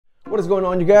What is going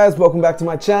on, you guys? Welcome back to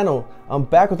my channel. I'm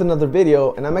back with another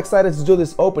video and I'm excited to do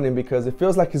this opening because it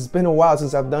feels like it's been a while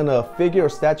since I've done a figure or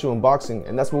statue unboxing,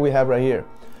 and that's what we have right here.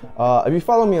 If you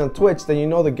follow me on Twitch, then you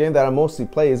know the game that I mostly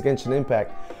play is Genshin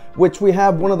Impact, which we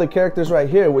have one of the characters right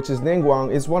here, which is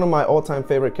Ningguang. It's one of my all-time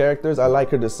favorite characters. I like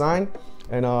her design,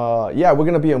 and yeah, we're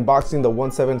gonna be unboxing the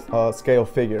 1/7 scale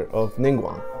figure of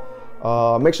Ningguang.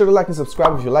 Make sure to like and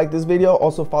subscribe if you like this video.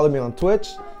 Also follow me on Twitch.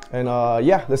 And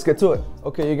yeah, let's get to it.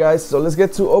 Okay, you guys, so let's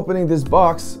get to opening this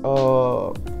box.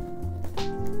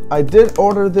 I did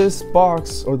order this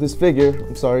box, or this figure,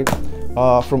 I'm sorry,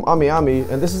 from AmiAmi,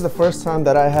 and this is the first time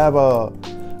that I have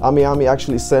AmiAmi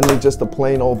actually send me just a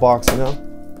plain old box, you know?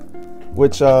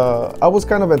 Which I was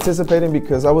kind of anticipating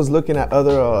because I was looking at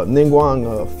other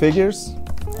Ningguang figures,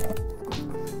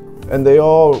 and they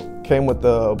all came with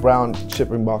the brown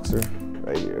shipping boxer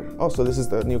right here. Oh, so this is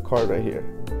the new card right here.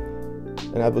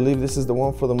 And I believe this is the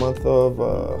one for the month of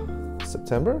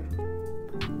September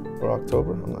or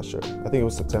October, I'm not sure. I think it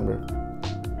was September.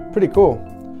 Pretty cool.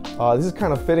 This is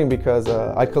kind of fitting because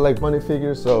I collect bunny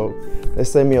figures, so they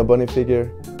sent me a bunny figure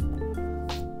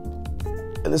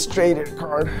illustrated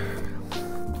card.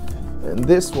 And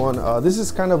this one, this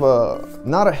is kind of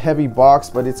not a heavy box,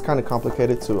 but it's kind of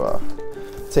complicated to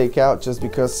take out just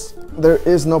because there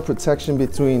is no protection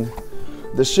between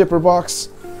the shipper box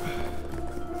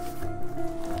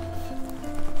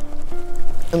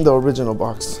and the original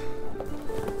box.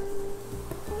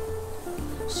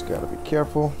 Just gotta be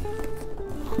careful.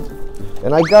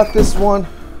 And I got this one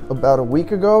about a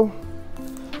week ago,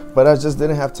 but I just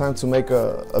didn't have time to make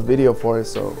a video for it,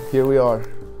 so here we are.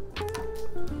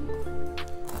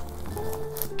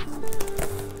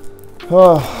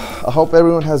 I hope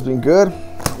everyone has been good,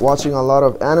 watching a lot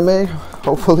of anime,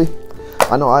 hopefully.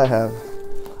 I know I have.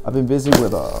 I've been busy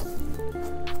with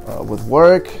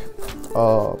work.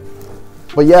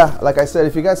 But yeah, like I said,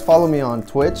 if you guys follow me on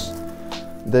Twitch,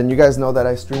 then you guys know that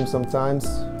I stream sometimes,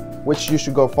 which you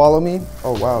should go follow me.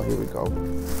 Oh wow, here we go.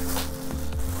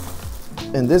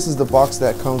 And this is the box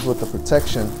that comes with the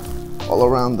protection all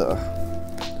around the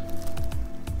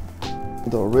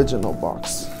original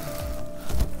box.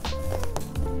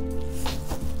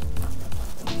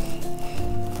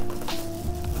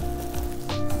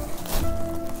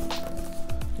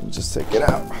 Let me just take it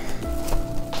out.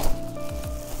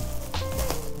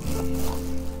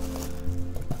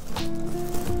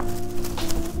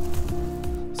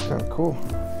 Kind of cool.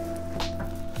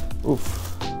 Oof.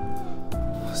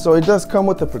 So it does come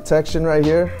with the protection right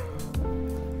here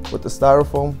with the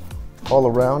styrofoam all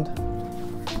around,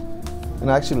 and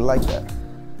I actually like that,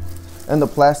 and the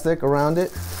plastic around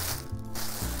it.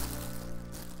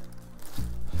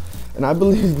 And I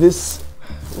believe this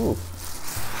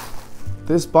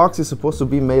box is supposed to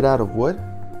be made out of wood.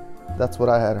 That's what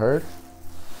I had heard,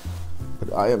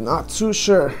 but I am not too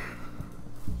sure.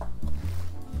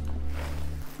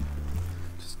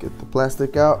 Get the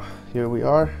plastic out. Here we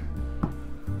are.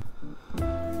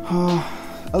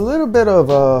 A little bit of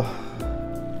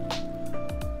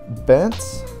bent,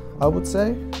 I would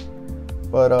say,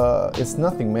 but it's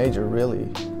nothing major really.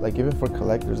 Like, even for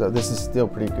collectors, this is still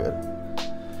pretty good.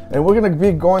 And we're gonna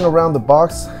be going around the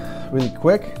box really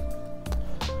quick.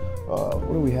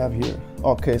 What do we have here?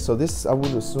 Okay, so this I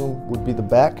would assume would be the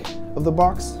back of the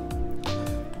box,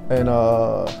 and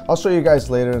I'll show you guys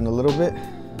later in a little bit.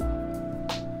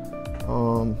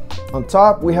 On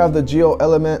top we have the Geo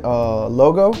Element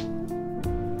logo.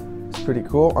 It's pretty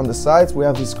cool. On the sides we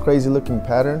have this crazy looking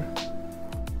pattern.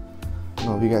 I don't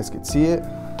know if you guys can see it.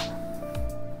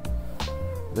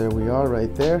 There we are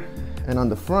right there. And on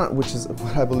the front, which is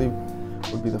what I believe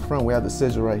would be the front, we have the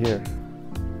sigil right here.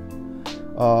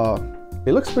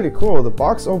 It looks pretty cool. The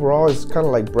box overall is kind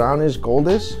of like brownish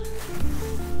goldish,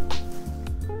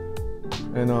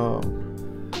 and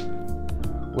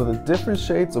with a different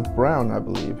shades of brown, I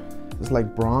believe. It's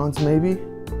like bronze, maybe.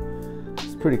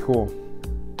 It's pretty cool.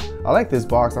 I like this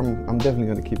box. I'm definitely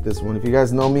gonna keep this one. If you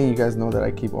guys know me, you guys know that I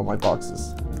keep all my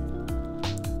boxes.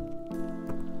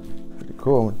 Pretty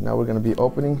cool. Now we're gonna be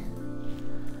opening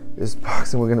this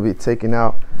box, and we're gonna be taking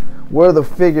out where the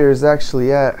figure is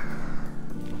actually at.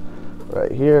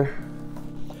 Right here.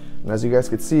 And as you guys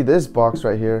can see, this box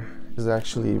right here is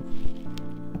actually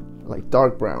like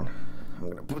dark brown. I'm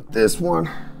gonna put this one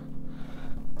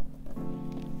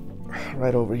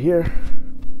right over here,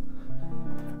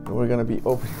 and we're gonna be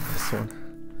opening this one.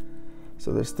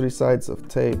 So there's 3 sides of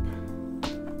tape.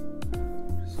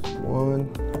 There's 1,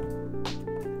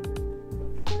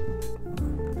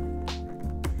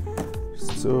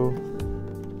 there's 2,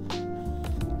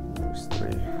 there's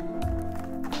 3.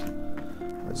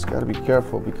 I just gotta be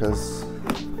careful because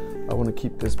I want to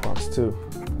keep this box too.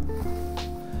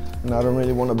 And I don't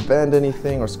really want to bend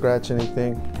anything or scratch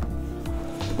anything.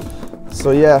 So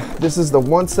yeah, this is the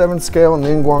 1/7 scale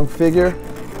Ningguang figure.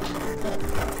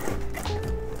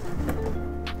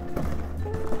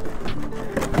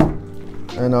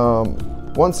 And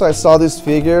once I saw this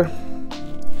figure,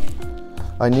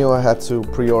 I knew I had to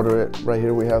pre-order it. Right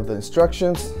here we have the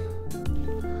instructions,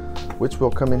 which will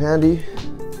come in handy.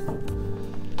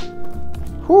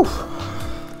 Whew,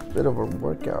 bit of a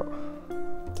workout.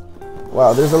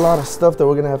 Wow, there's a lot of stuff that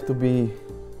we're gonna have to be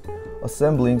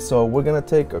assembling, so we're gonna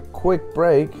take a quick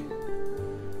break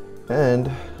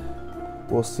and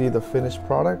we'll see the finished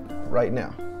product right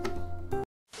now.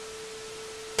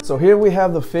 So here we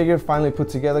have the figure finally put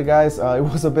together, guys. It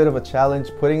was a bit of a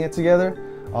challenge putting it together.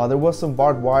 There was some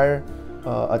barbed wire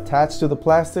attached to the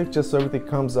plastic just so everything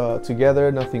comes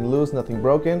together, nothing loose, nothing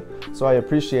broken. So I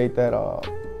appreciate that.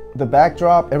 The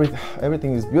backdrop,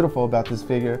 everything is beautiful about this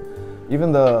figure.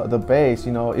 Even the base,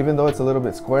 you know, even though it's a little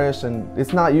bit squarish and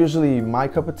it's not usually my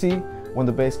cup of tea when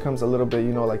the base comes a little bit,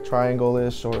 you know, like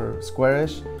triangle-ish or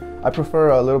squarish. I prefer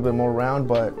a little bit more round,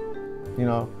 but you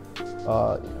know,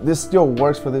 this still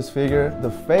works for this figure.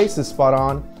 The face is spot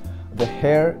on. The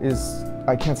hair is,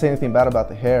 I can't say anything bad about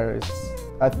the hair.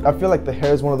 I feel like the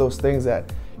hair is one of those things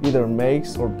that either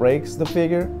makes or breaks the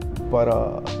figure, but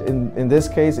in this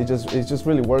case, it just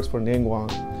really works for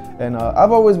Ningguang. And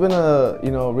I've always been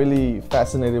really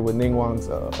fascinated with Ningguang's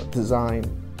design.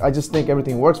 I just think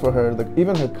everything works for her.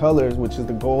 Even her colors, which is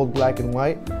the gold, black, and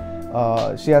white.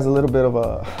 She has a little bit of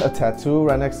a tattoo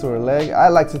right next to her leg. I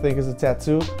like to think it's a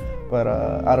tattoo, but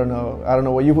I don't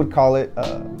know what you would call it.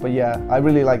 But yeah, I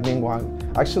really like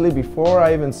Ningguang. Actually, before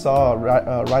I even saw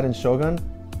Raiden Shogun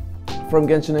from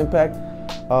Genshin Impact,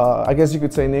 I guess you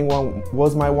could say Ningguang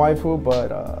was my waifu. But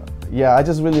yeah, I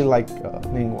just really like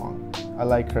Ningguang. I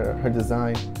like her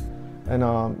design. And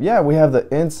yeah, we have the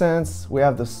incense, we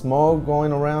have the smoke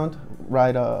going around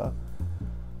right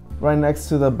next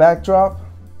to the backdrop.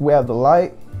 We have the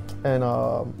light, and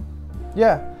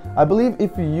yeah, I believe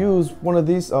if you use one of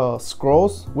these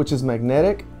scrolls, which is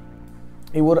magnetic,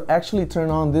 it would actually turn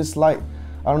on this light.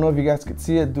 I don't know if you guys could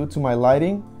see it due to my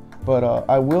lighting, but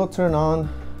I will turn on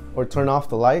or turn off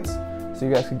the lights so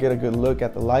you guys can get a good look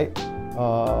at the light.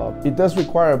 It does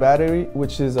require a battery,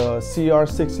 which is a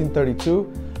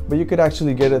CR1632, but you could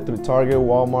actually get it through Target,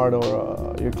 Walmart,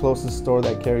 or your closest store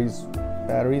that carries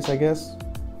batteries, I guess.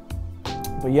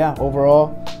 But yeah,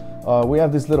 overall, we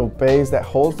have this little base that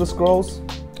holds the scrolls.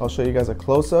 I'll show you guys a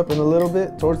close-up in a little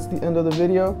bit towards the end of the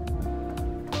video.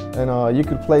 And you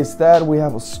could place that. We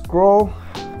have a scroll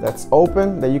that's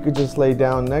open that you could just lay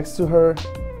down next to her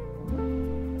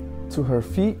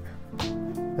feet.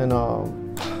 And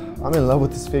I'm in love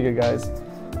with this figure, guys.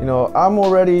 You know, I'm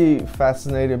already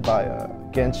fascinated by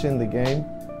Genshin, the game.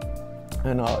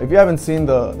 And if you haven't seen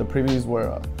the previews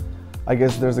where I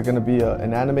guess there's going to be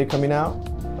an anime coming out,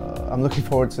 I'm looking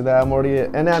forward to that. I'm already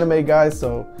an anime guy,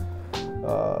 so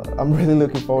I'm really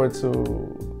looking forward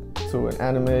to an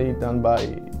anime done by,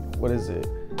 what is it?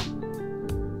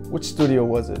 Which studio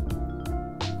was it?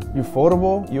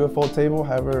 UFO Table,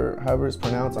 however it's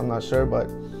pronounced, I'm not sure, but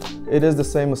it is the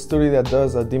same studio that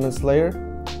does Demon Slayer.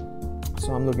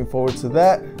 So I'm looking forward to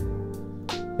that,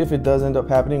 if it does end up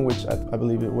happening, which I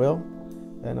believe it will.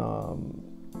 And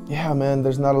yeah, man,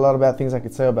 there's not a lot of bad things I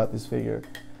could say about this figure.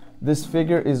 This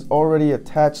figure is already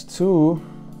attached to,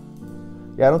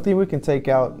 yeah, I don't think we can take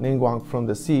out Ningguang from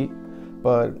the seat,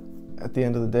 but at the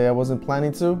end of the day, I wasn't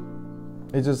planning to.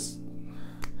 It just,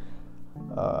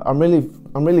 I'm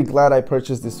really glad I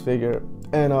purchased this figure.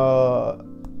 And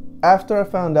after I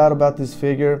found out about this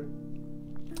figure,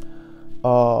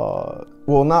 well,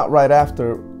 not right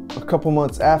after, a couple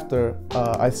months after,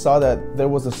 I saw that there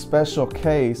was a special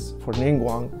case for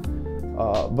Ningguang,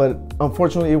 but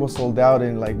unfortunately it was sold out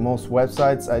in like most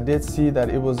websites. I did see that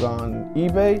it was on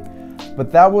eBay,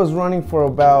 but that was running for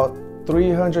about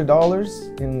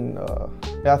 $300 in,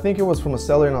 I think it was from a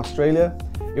seller in Australia.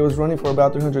 It was running for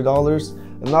about $300,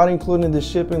 and not including the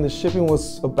shipping. The shipping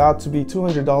was about to be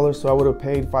 $200, so I would have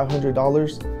paid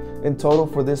 $500 in total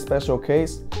for this special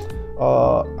case.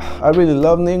 I really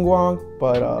love Ningguang,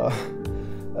 but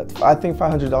I think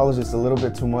 $500 is a little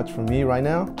bit too much for me right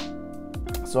now.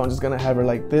 So I'm just gonna have her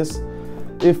like this.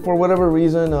 If for whatever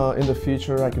reason in the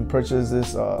future I can purchase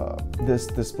this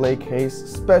display case,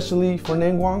 especially for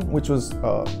Ningguang, which was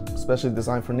specially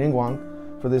designed for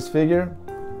Ningguang for this figure,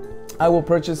 I will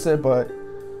purchase it. But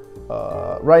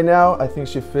right now I think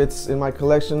she fits in my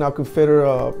collection. I could fit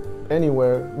her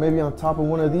anywhere, maybe on top of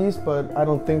one of these, but I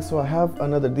don't think so. I have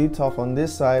another detail on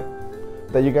this side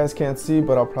that you guys can't see,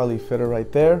 but I'll probably fit her right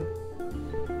there.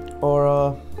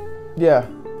 or yeah,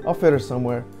 I'll fit her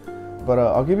somewhere. But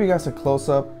I'll give you guys a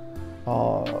close-up.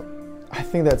 I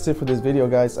think that's it for this video,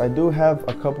 guys. I do have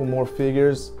a couple more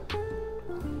figures,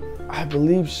 I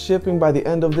believe, shipping by the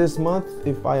end of this month,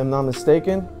 if I am not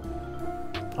mistaken.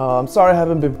 I'm sorry I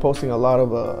haven't been posting a lot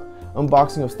of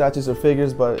unboxing of statues or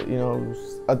figures, but you know,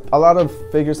 a lot of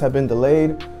figures have been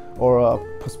delayed or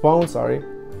postponed, sorry.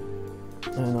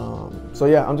 And so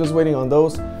yeah, I'm just waiting on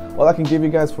those. All I can give you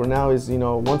guys for now is, you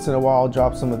know, once in a while I'll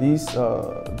drop some of these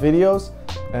videos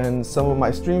and some of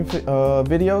my stream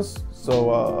videos.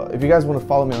 So if you guys want to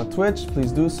follow me on Twitch,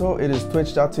 please do so. It is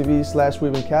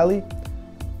twitch.tv/weebIN'Cali.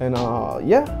 And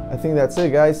yeah, I think that's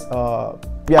it, guys.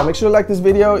 Yeah, make sure to like this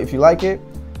video if you like it.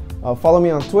 Follow me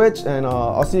on Twitch, and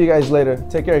I'll see you guys later.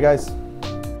 Take care, guys.